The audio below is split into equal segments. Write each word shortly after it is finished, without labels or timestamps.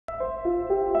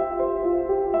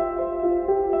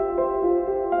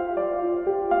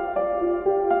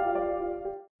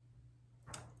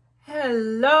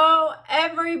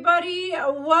everybody,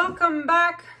 welcome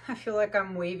back. I feel like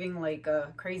I'm waving like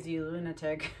a crazy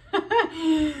lunatic.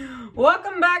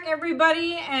 Welcome back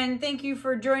everybody, and thank you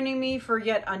for joining me for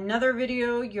yet another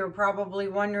video. You're probably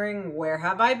wondering, where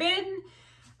have I been?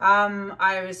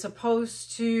 I was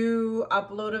supposed to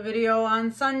upload a video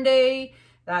on Sunday.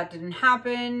 That didn't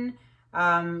happen.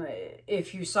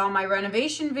 If you saw my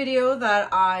renovation video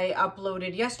that I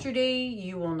uploaded yesterday,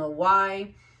 you will know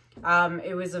why.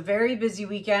 It was a very busy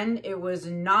weekend. It was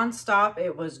nonstop.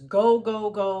 It was go, go,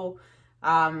 go.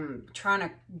 Trying to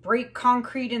break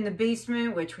concrete in the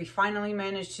basement, which we finally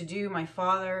managed to do. My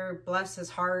father, bless his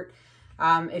heart.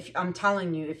 I'm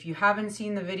telling you, if you haven't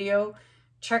seen the video,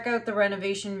 check out the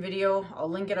renovation video. I'll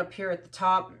link it up here at the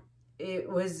top. It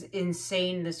was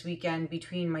insane this weekend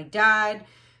between my dad,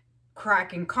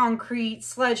 cracking concrete,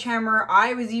 sledgehammer.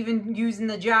 I was even using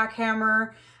the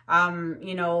jackhammer.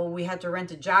 You know, we had to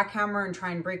rent a jackhammer and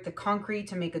try and break the concrete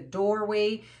to make a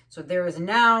doorway. So there is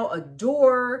now a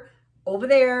door over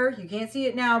there. You can't see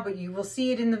it now, but you will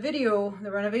see it in the video, the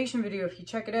renovation video, if you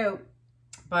check it out.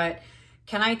 But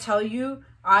can I tell you,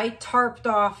 I tarped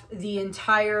off the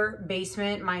entire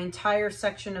basement, my entire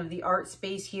section of the art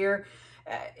space here.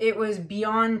 It was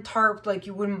beyond tarped like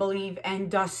you wouldn't believe,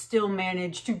 and dust still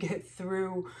managed to get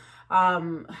through.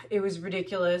 It was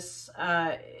ridiculous.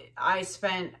 I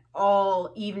spent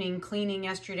all evening cleaning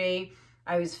yesterday.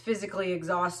 I was physically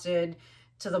exhausted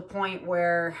to the point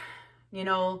where, you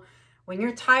know, when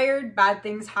you're tired, bad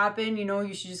things happen. You know,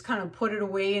 you should just kind of put it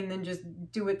away and then just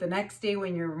do it the next day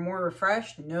when you're more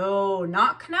refreshed. No,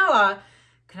 not Kanella.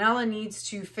 Kanella needs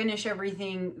to finish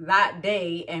everything that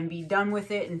day and be done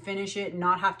with it and finish it and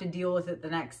not have to deal with it the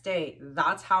next day.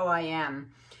 That's how I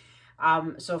am.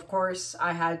 So of course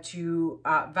I had to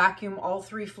vacuum all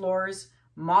 3 floors,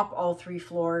 mop all 3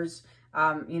 floors,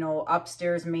 you know,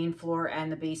 upstairs, main floor,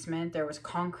 and the basement. There was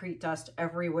concrete dust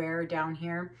everywhere down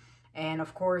here. And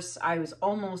of course I was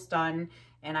almost done,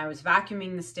 and I was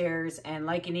vacuuming the stairs, and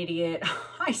like an idiot,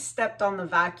 I stepped on the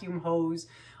vacuum hose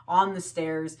on the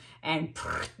stairs and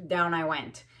down I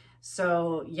went.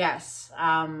 So yes,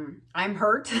 I'm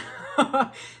hurt.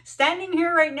 Standing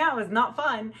here right now is not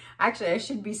fun. Actually, I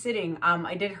should be sitting.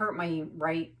 I did hurt my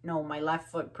my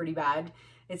left foot pretty bad.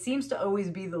 It seems to always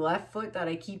be the left foot that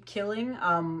I keep killing.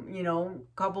 You know,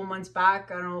 a couple months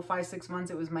back, I don't know, 5-6 months,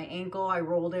 it was my ankle. I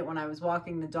rolled it when I was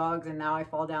walking the dogs, and now I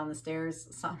fall down the stairs.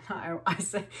 So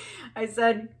I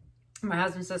said, my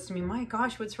husband says to me, "My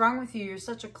gosh, what's wrong with you? You're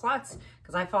such a klutz."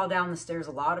 Because I fall down the stairs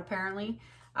a lot, apparently.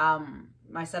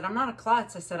 I said, "I'm not a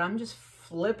klutz." I said, "I'm just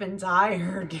flipping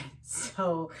tired."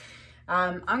 So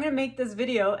I'm going to make this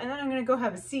video, and then I'm going to go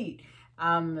have a seat.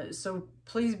 So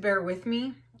please bear with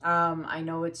me. I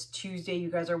know it's Tuesday.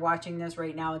 You guys are watching this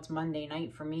right now. It's Monday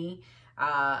night for me.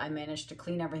 I managed to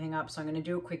clean everything up, so I'm going to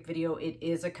do a quick video. It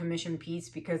is a commission piece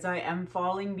because I am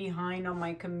falling behind on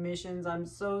my commissions. I'm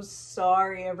so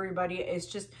sorry, everybody. It's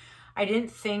just, I didn't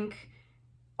think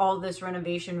all this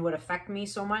renovation would affect me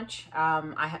so much.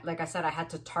 Like I said, I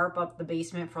had to tarp up the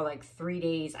basement for like 3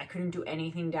 days. I couldn't do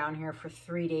anything down here for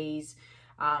 3 days.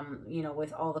 You know,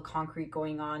 with all the concrete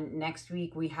going on. Next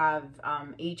week we have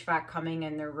HVAC coming,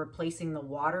 and they're replacing the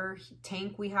water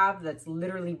tank we have that's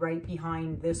literally right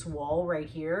behind this wall right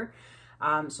here.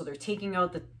 So they're taking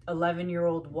out the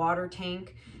 11-year-old water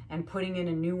tank and putting in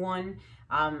a new one.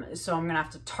 So I'm gonna have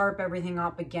to tarp everything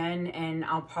up again, and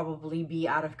I'll probably be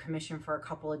out of commission for a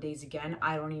couple of days again.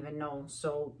 I don't even know,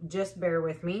 so just bear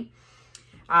with me.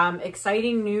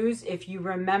 Exciting news, if you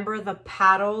remember the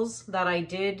paddles that I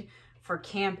did for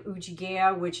Camp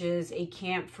Uchigea, which is a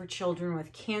camp for children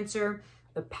with cancer.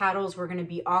 The paddles were going to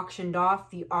be auctioned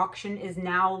off. The auction is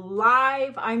now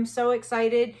live. I'm so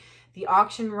excited. The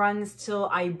auction runs till,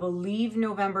 I believe,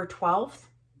 November 12th.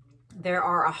 There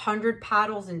are 100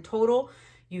 paddles in total.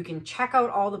 You can check out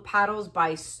all the paddles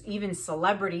by even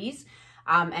celebrities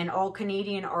and all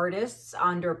Canadian artists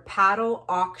under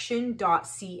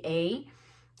paddleauction.ca.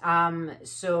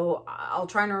 So I'll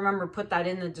try and remember to put that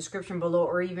in the description below,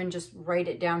 or even just write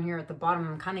it down here at the bottom.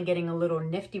 I'm kind of getting a little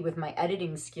nifty with my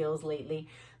editing skills lately,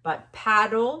 but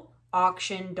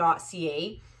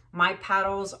paddleauction.ca. My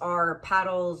paddles are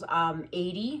paddles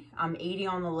 80. I'm 80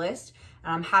 on the list,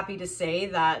 and I'm happy to say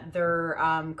that their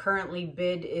currently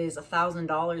bid is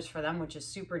 $1,000 for them, which is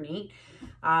super neat.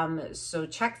 So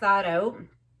check that out.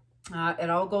 It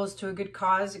all goes to a good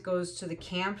cause. It goes to the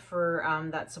camp for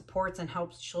that supports and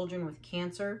helps children with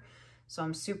cancer. So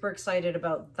I'm super excited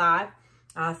about that.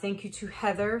 Thank you to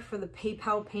Heather for the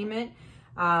PayPal payment.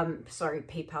 Sorry,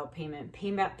 PayPal payment.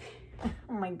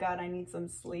 Oh my God, I need some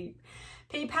sleep.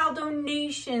 PayPal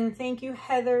donation. Thank you,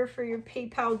 Heather, for your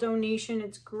PayPal donation.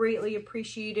 It's greatly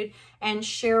appreciated. And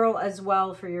Cheryl as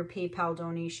well for your PayPal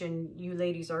donation. You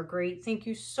ladies are great. Thank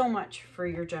you so much for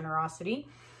your generosity.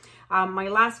 My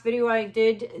last video I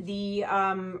did, the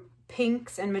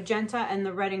pinks and magenta and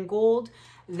the red and gold,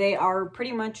 they are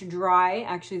pretty much dry.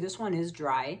 Actually, this one is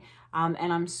dry.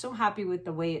 And I'm so happy with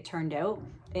the way it turned out.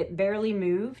 It barely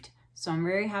moved, so I'm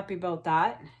very happy about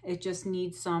that. It just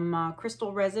needs some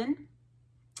Krystal resin.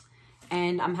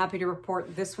 And I'm happy to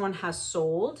report this one has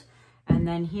sold. And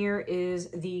then here is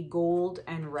the gold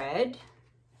and red.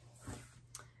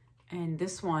 And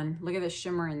this one, look at the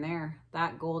shimmer in there,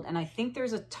 that gold. And I think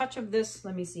there's a touch of this,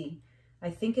 let me see. I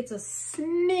think it's a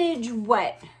smidge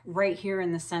wet right here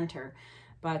in the center.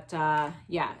 But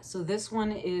yeah, so this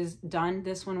one is done.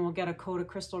 This one will get a coat of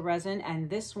Krystal resin, and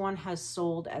this one has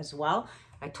sold as well.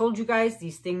 I told you guys,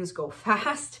 these things go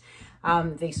fast.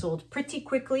 They sold pretty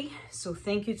quickly. So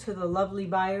thank you to the lovely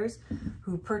buyers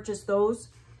who purchased those.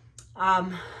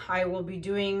 I will be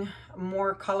doing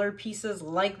more color pieces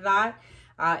like that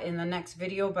in the next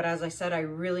video. But as I said, I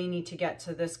really need to get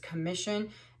to this commission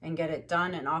and get it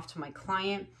done and off to my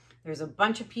client. There's a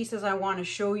bunch of pieces I want to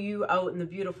show you out in the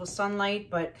beautiful sunlight.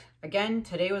 But again,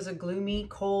 today was a gloomy,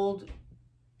 cold,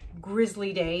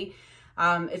 grisly day.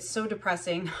 It's so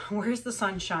depressing. Where's the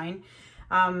sunshine?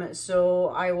 So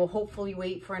I will hopefully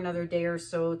wait for another day or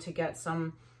so to get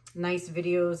some nice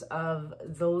videos of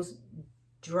those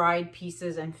dried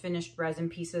pieces and finished resin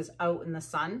pieces out in the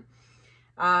sun.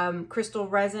 Krystal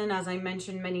resin, as I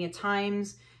mentioned many a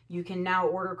times, you can now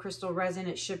order Krystal resin.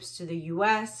 It ships to the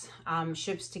US,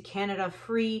 ships to Canada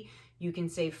free. You can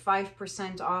save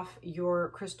 5% off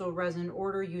your Krystal resin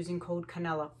order using code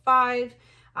Kanella5.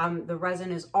 The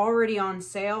resin is already on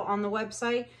sale on the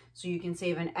website, so you can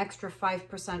save an extra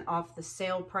 5% off the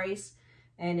sale price.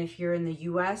 And if you're in the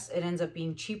US, it ends up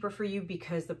being cheaper for you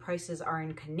because the prices are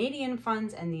in Canadian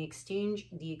funds and the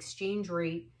exchange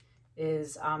rate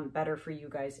is better for you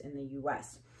guys in the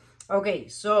US. Okay,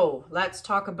 so let's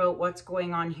talk about what's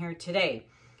going on here today.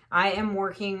 I am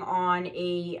working on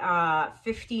a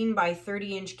 15 by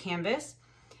 30 inch canvas.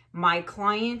 My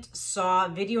client saw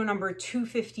video number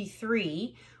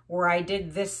 253 where I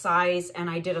did this size and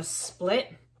I did a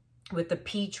split with the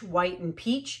peach, white, and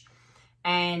peach.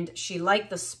 And she liked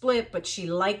the split, but she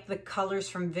liked the colors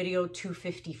from video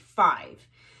 255.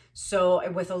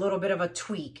 So with a little bit of a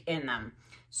tweak in them.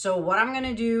 So what I'm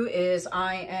gonna do is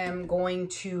I am going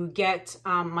to get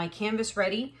my canvas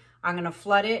ready. I'm gonna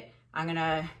flood it. I'm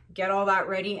gonna get all that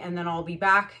ready and then I'll be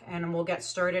back and we'll get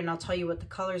started and I'll tell you what the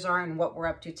colors are and what we're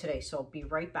up to today. So I'll be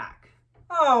right back.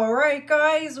 All right,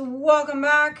 guys, welcome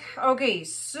back. Okay,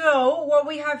 so what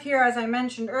we have here, as I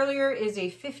mentioned earlier, is a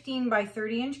 15 by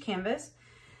 30 inch canvas.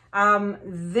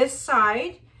 This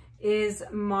side is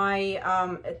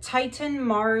my Titan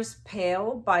Mars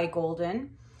Pale by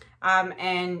Golden.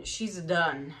 And she's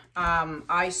done.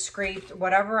 I scraped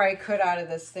whatever I could out of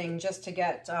this thing just to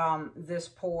get this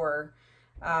pour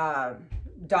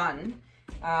done.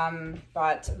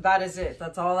 But that is it.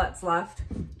 That's all that's left.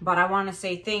 But I want to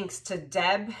say thanks to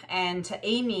Deb and to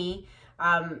Amy,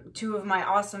 two of my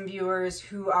awesome viewers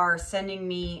who are sending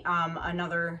me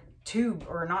another tube,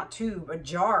 or not tube, a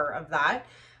jar of that.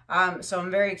 So I'm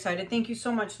very excited. Thank you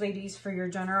so much, ladies, for your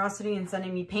generosity in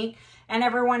sending me paint, and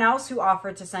everyone else who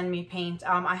offered to send me paint.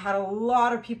 I had a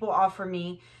lot of people offer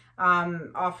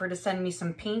to send me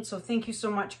some paint. So thank you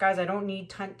so much, guys. I don't need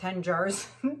 10 jars.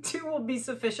 2 will be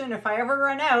sufficient. If I ever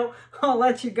run out, I'll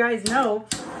let you guys know.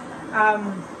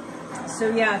 So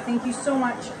yeah, thank you so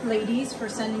much, ladies, for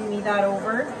sending me that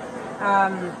over.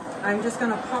 I'm just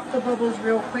gonna pop the bubbles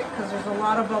real quick because there's a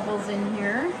lot of bubbles in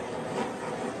here.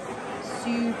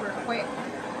 Super quick.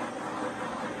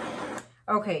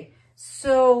 Okay,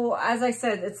 so as I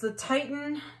said, it's the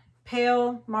Titan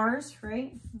Pale Mars,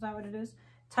 right? Is that what it is?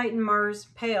 Titan Mars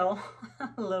Pale.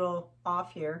 A little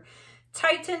off here.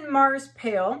 Titan Mars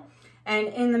Pale. And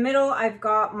in the middle, I've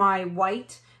got my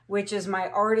white, which is my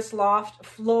Artist Loft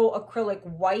Flow Acrylic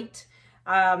White.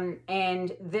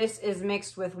 And this is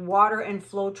mixed with water and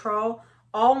Floetrol.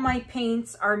 All my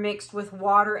paints are mixed with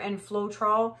water and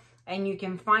Floetrol. And you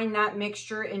can find that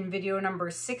mixture in video number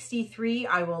 63.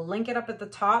 I will link it up at the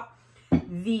top.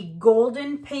 The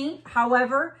golden paint,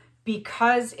 however,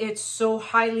 because it's so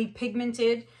highly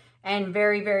pigmented and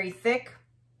very, very thick,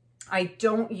 I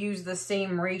don't use the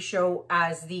same ratio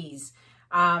as these.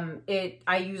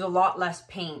 I use a lot less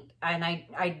paint, and I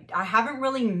haven't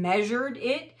really measured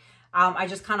it. I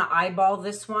just kind of eyeball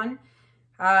this one.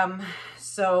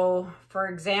 So for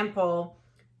example,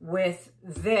 with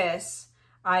this,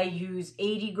 I use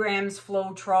 80 grams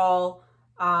Floetrol,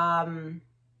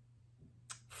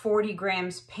 40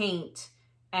 grams paint,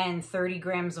 and 30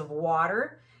 grams of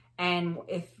water. And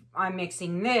if I'm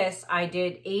mixing this, I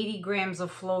did 80 grams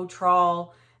of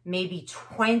Floetrol, maybe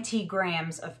 20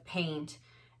 grams of paint,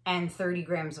 and 30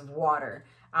 grams of water.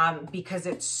 Because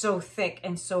it's so thick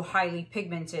and so highly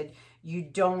pigmented, you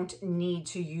don't need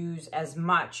to use as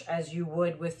much as you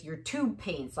would with your tube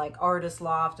paints like Artist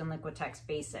Loft and Liquitex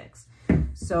Basics.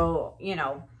 So, you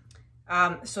know,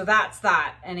 so that's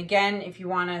that. And again, if you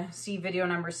want to see video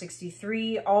number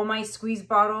 63, all my squeeze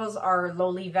bottles are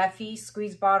Lolivefe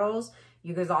squeeze bottles.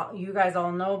 You guys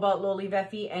all know about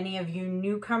Lolivefe. Any of you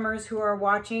newcomers who are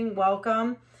watching,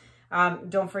 welcome.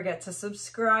 Don't forget to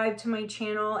subscribe to my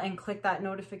channel and click that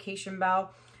notification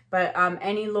bell. But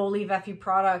any Lolivefe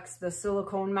products, the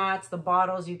silicone mats, the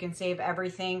bottles, you can save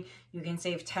everything. You can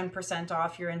save 10%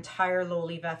 off your entire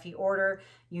Lolivefe order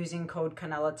using code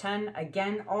Kanella10.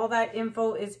 Again, all that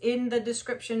info is in the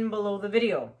description below the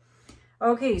video.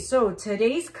 Okay, so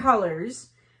today's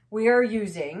colors we are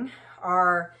using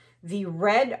are the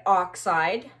Red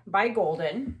Oxide by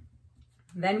Golden.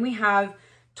 Then we have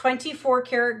 24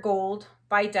 karat gold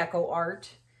by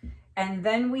DecoArt. And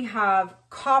then we have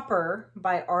Copper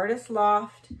by Artist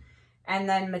Loft. And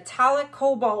then Metallic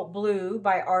Cobalt Blue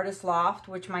by Artist Loft,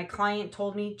 which my client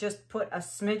told me just put a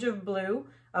smidge of blue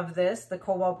of this, the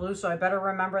Cobalt Blue. So I better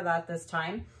remember that this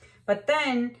time. But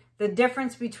then the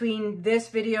difference between this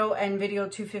video and video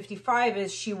 255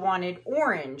 is she wanted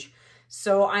orange.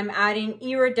 So I'm adding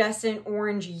Iridescent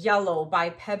Orange Yellow by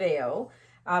Pebeo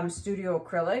Studio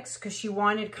Acrylics, because she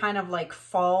wanted kind of like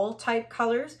fall type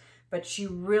colors, but she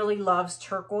really loves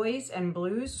turquoise and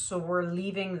blues. So we're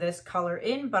leaving this color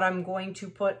in, but I'm going to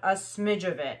put a smidge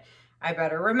of it. I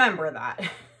better remember that.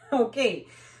 Okay,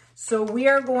 so we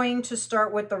are going to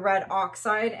start with the Red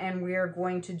Oxide, and we are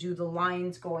going to do the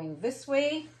lines going this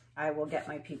way. I will get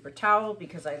my paper towel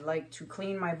because I like to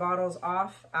clean my bottles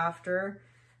off after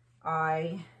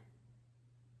I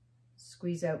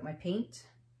squeeze out my paint.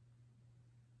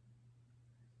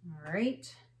 All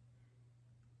right.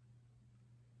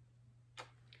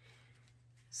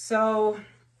 So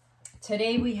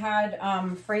today we had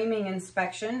framing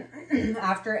inspection.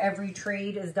 After every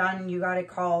trade is done, you got to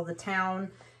call the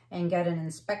town and get an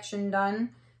inspection done.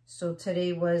 So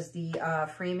today was the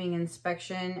framing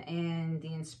inspection, and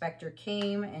the inspector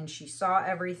came and she saw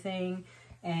everything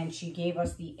and she gave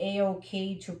us the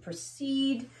A-OK to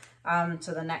proceed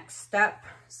to the next step.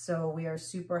 So we are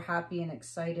super happy and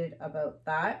excited about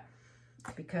that,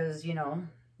 because, you know,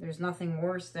 there's nothing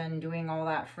worse than doing all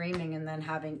that framing and then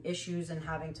having issues and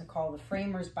having to call the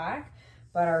framers back.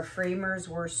 But our framers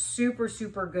were super,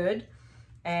 super good,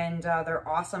 and they're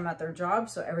awesome at their job.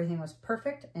 So everything was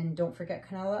perfect. And don't forget,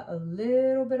 Kanella, a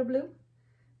little bit of blue,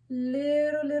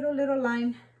 little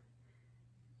line,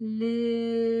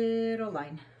 little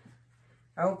line.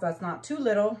 I hope that's not too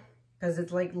little, because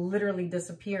it's like literally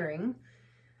disappearing.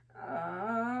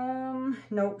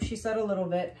 Nope, she said a little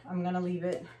bit. I'm gonna leave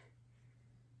it.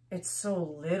 It's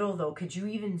so little though. Could you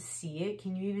even see it?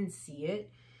 Can you even see it?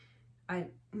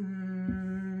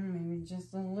 Maybe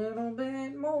just a little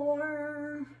bit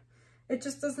more. It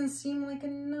just doesn't seem like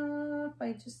enough.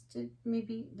 I just did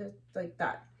maybe like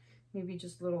that. Maybe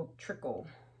just a little trickle.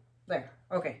 There.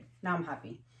 Okay, now I'm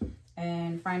happy.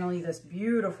 And finally, this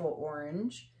beautiful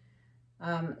orange.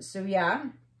 So yeah,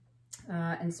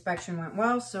 inspection went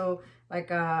well. So like,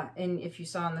 and if you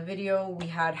saw in the video, we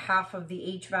had half of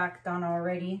the HVAC done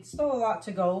already. Still a lot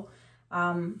to go.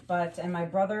 And my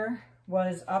brother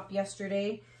was up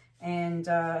yesterday and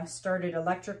started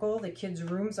electrical. The kids'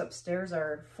 rooms upstairs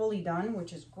are fully done,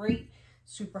 which is great.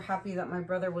 Super happy that my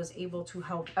brother was able to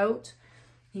help out.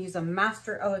 He's a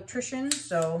master electrician,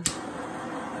 so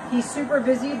he's super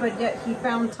busy, but yet he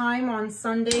found time on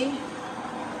Sunday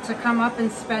to come up and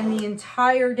spend the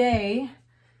entire day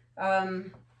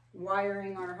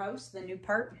wiring our house, the new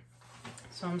part.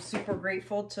 So I'm super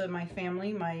grateful to my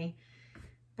family, my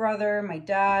brother, my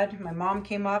dad, my mom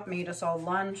came up, made us all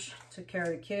lunch, took care of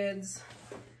the kids.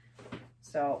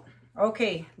 So,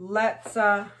 okay, let's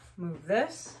move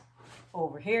this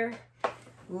over here.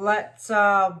 Let's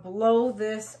blow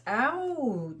this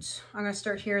out. I'm gonna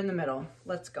start here in the middle.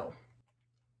 Let's go.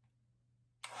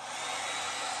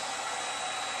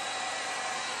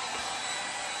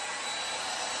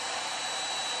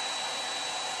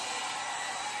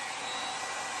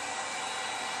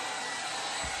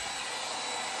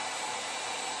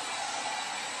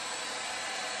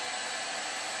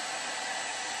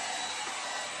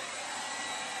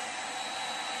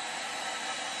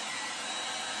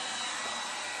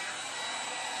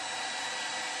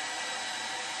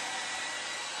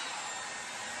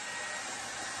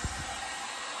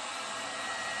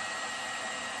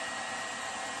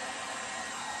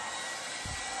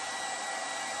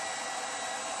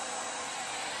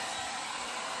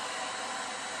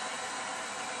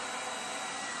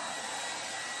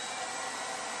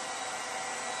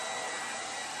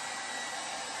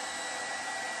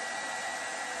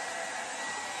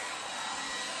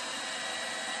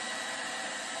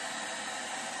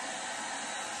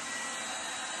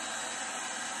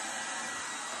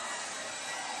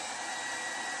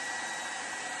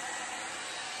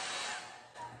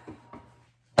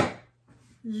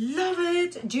 Love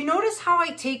it. Do you notice how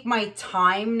I take my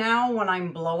time now when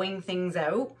I'm blowing things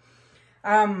out?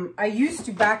 I used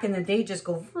to back in the day just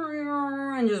go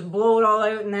and just blow it all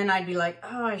out, and then I'd be like,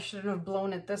 oh, I shouldn't have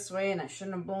blown it this way and I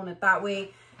shouldn't have blown it that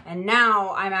way. And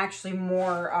now I'm actually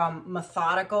more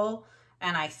methodical,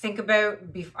 and I think about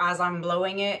as I'm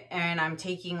blowing it, and I'm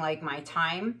taking like my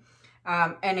time,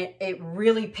 and it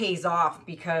really pays off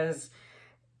because,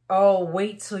 oh,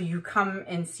 wait till you come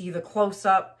and see the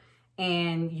close-up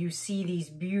and you see these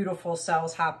beautiful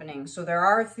cells happening. So there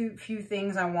are a few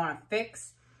things I want to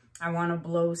fix. I want to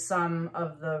blow some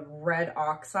of the red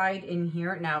oxide in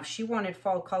here. Now, she wanted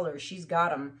fall colors. She's got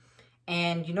them.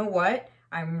 And you know what?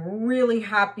 I'm really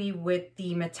happy with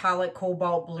the metallic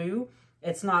cobalt blue.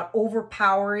 It's not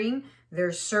overpowering.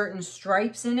 There's certain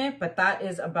stripes in it, but that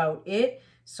is about it.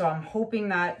 So I'm hoping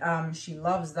that she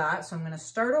loves that. So I'm going to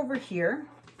start over here.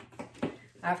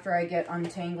 After I get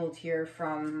untangled here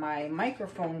from my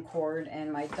microphone cord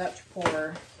and my Dutch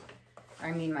pour,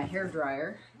 my hair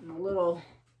dryer, and a little,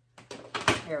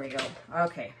 there we go.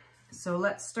 Okay, so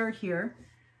let's start here.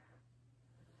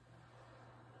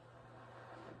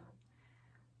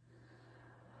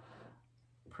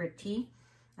 Pretty.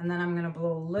 And then I'm going to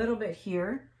blow a little bit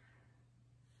here.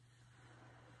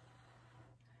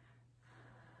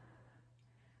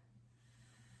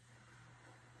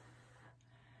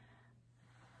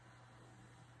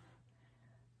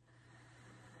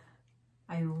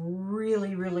 I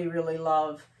really, really, really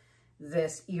love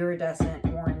this iridescent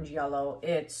orange yellow.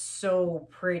 It's so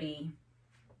pretty.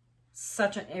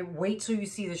 Wait till you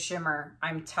see the shimmer.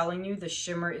 I'm telling you, the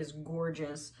shimmer is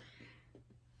gorgeous.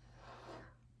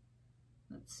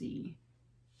 Let's see.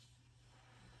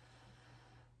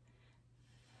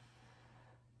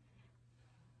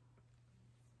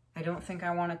 I don't think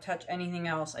I want to touch anything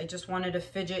else. I just wanted to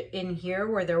fidget in here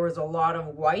where there was a lot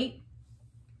of white.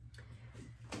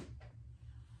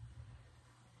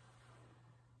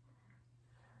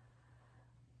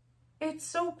 It's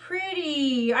so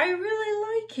pretty. I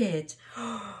really like it.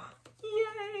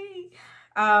 Yay.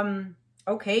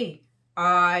 Okay.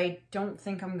 I don't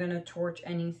think I'm going to torch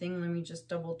anything. Let me just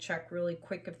double check really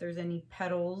quick if there's any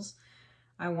petals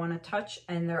I want to touch,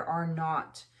 and there are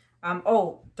not.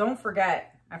 Oh, don't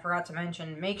forget, I forgot to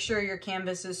mention, make sure your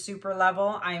canvas is super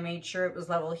level. I made sure it was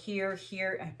level here,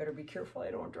 here. I better be careful I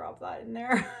don't drop that in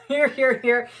there. Here, here,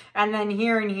 here, and then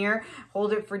here and here.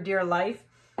 Hold it for dear life.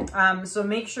 So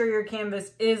make sure your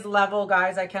canvas is level,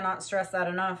 guys. I cannot stress that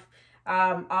enough.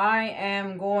 I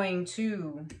am going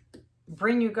to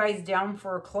bring you guys down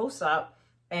for a close-up,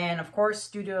 and of course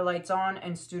studio lights on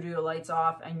and studio lights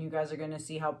off, and you guys are going to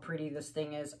see how pretty this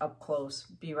thing is up close.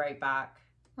 Be right back.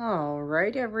 All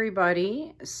right,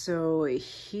 everybody, so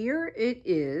here it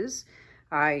is.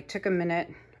 I took a minute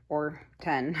or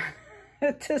 10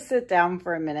 to sit down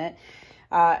for a minute,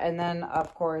 and then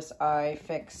of course I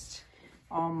fixed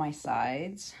all my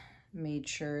sides, made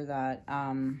sure that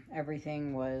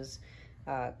everything was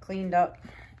cleaned up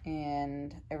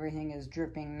and everything is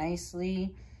dripping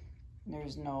nicely.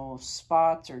 There's no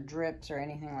spots or drips or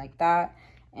anything like that.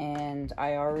 And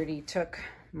I already took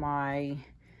my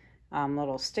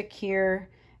little stick here,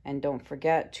 and don't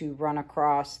forget to run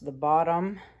across the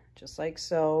bottom, just like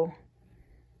so.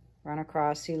 Run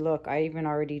across. See, look, I even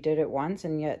already did it once,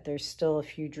 and yet there's still a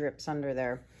few drips under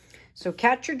there. So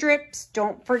catch your drips.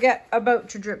 Don't forget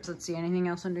about your drips. Let's see, anything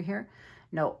else under here?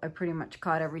 No, I pretty much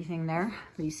caught everything there.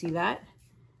 You see that?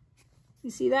 You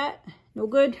see that? No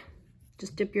good?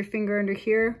 Just dip your finger under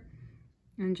here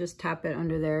and just tap it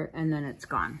under there, and then it's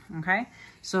gone, okay?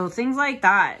 So things like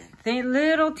that,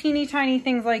 little teeny tiny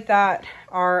things like that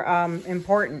are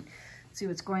important. Let's see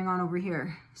what's going on over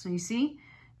here. So you see,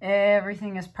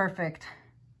 everything is perfect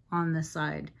on this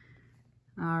side.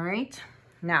 All right,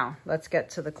 now let's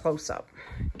get to the close-up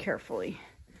carefully.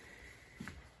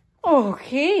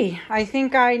 Okay, I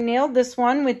think I nailed this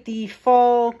one with the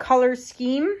fall color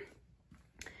scheme.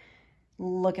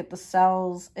 Look at the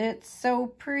cells. It's so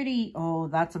pretty. Oh,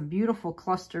 that's a beautiful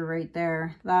cluster right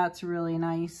there. That's really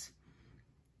nice.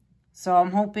 So I'm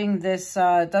hoping this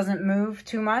doesn't move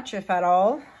too much, if at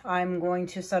all. I'm going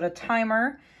to set a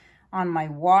timer on my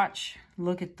watch.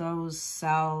 Look at those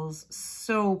cells.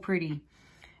 So pretty.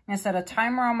 I'm going to set a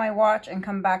timer on my watch and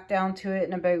come back down to it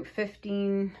in about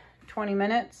 15, 20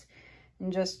 minutes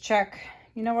and just check.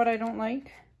 You know what I don't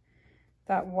like?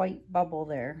 That white bubble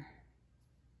there.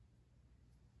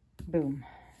 Boom.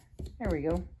 There we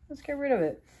go. Let's get rid of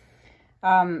it.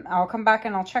 I'll come back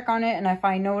and I'll check on it, and if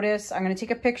I notice, I'm going to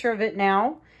take a picture of it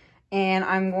now, and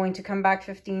I'm going to come back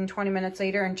 15, 20 minutes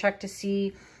later and check to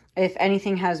see if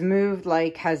anything has moved,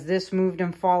 like has this moved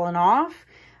and fallen off.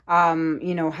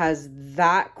 you know, has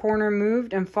that corner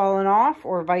moved and fallen off,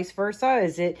 or vice versa?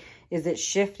 Is it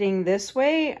shifting this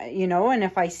way, you know? And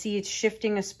if I see it's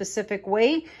shifting a specific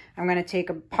way, I'm going to take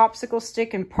a popsicle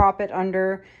stick and prop it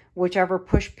under whichever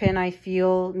push pin I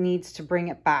feel needs to bring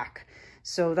it back.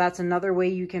 So that's another way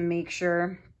you can make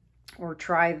sure, or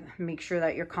make sure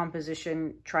that your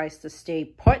composition tries to stay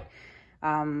put.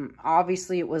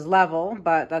 Obviously it was level,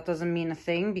 but that doesn't mean a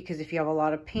thing, because if you have a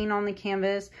lot of paint on the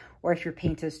canvas, or if your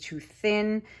paint is too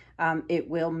thin, it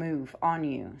will move on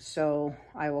you. So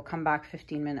I will come back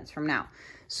 15 minutes from now.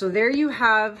 So there you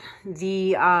have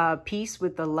the piece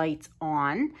with the lights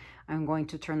on. I'm going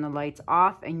to turn the lights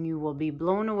off and you will be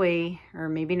blown away, or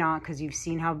maybe not, because you've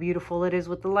seen how beautiful it is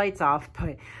with the lights off,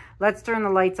 but let's turn the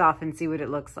lights off and see what it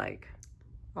looks like.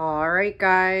 All right,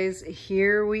 guys,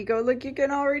 here we go. Look, you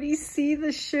can already see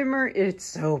the shimmer. It's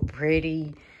so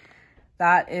pretty.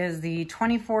 That is the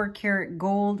 24 karat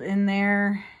gold in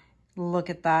there. Look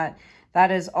at that.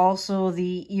 That is also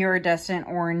the iridescent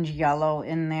orange yellow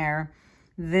in there.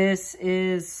 This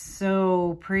is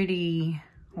so pretty.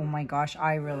 Oh my gosh,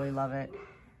 I really love it.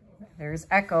 There's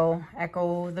Echo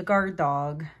the guard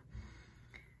dog.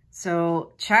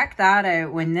 So check that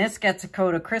out. When this gets a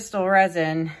coat of Krystal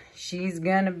resin, she's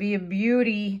gonna be a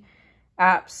beauty.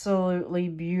 Absolutely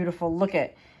beautiful. Look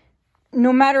at,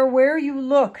 no matter where you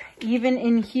look, even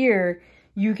in here,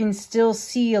 you can still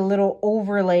see a little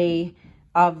overlay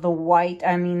of the white,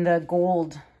 the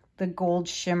gold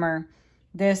shimmer.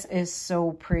 This is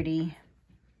so pretty.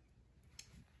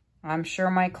 I'm sure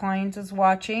my client is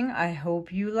watching. I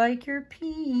hope you like your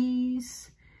piece.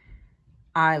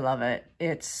 I love it.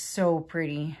 It's so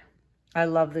pretty. I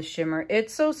love the shimmer.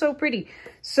 It's so, so pretty.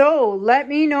 So let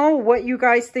me know what you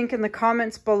guys think in the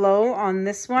comments below on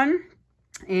this one.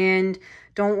 And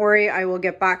don't worry, I will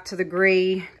get back to the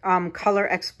gray color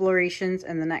explorations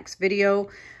in the next video.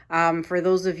 For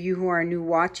those of you who are new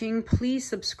watching, please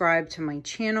subscribe to my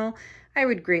channel. I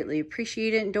would greatly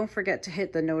appreciate it. And don't forget to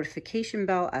hit the notification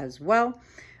bell as well.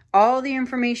 All the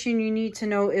information you need to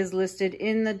know is listed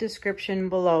in the description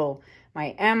below.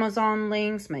 My Amazon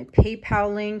links, my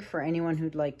PayPal link for anyone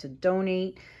who'd like to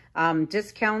donate,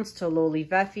 discounts to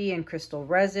Lolivefe and Krystal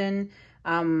Resin,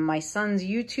 my son's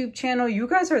YouTube channel. You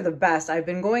guys are the best. I've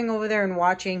been going over there and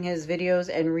watching his videos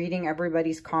and reading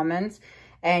everybody's comments,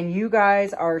 and you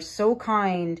guys are so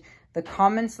kind. The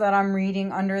comments that I'm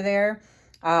reading under there,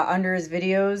 under his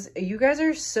videos, you guys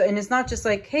are so, and it's not just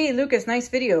like, hey Lucas, nice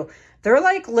video. They're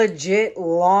like legit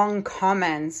long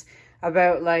comments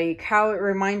about like how it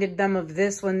reminded them of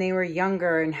this when they were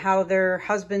younger, and how their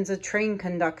husband's a train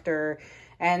conductor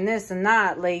and this and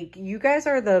that. Like, you guys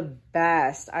are the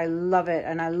best. I love it.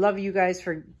 And I love you guys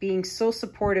for being so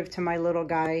supportive to my little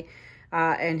guy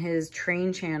and his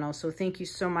train channel. So thank you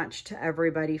so much to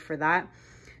everybody for that.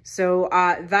 So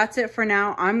that's it for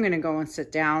now. I'm gonna go and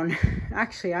sit down.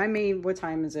 Actually, what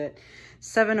time is it?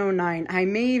 7:09. I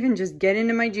may even just get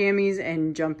into my jammies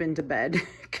and jump into bed,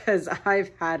 because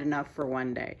I've had enough for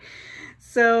one day.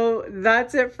 So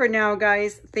that's it for now,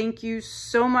 guys. Thank you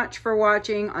so much for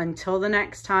watching. Until the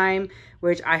next time,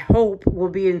 which I hope will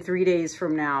be in 3 days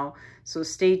from now. So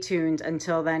stay tuned.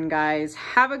 Until then, guys,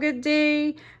 have a good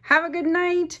day, have a good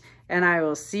night, and I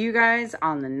will see you guys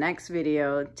on the next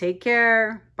video. Take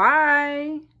care.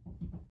 Bye.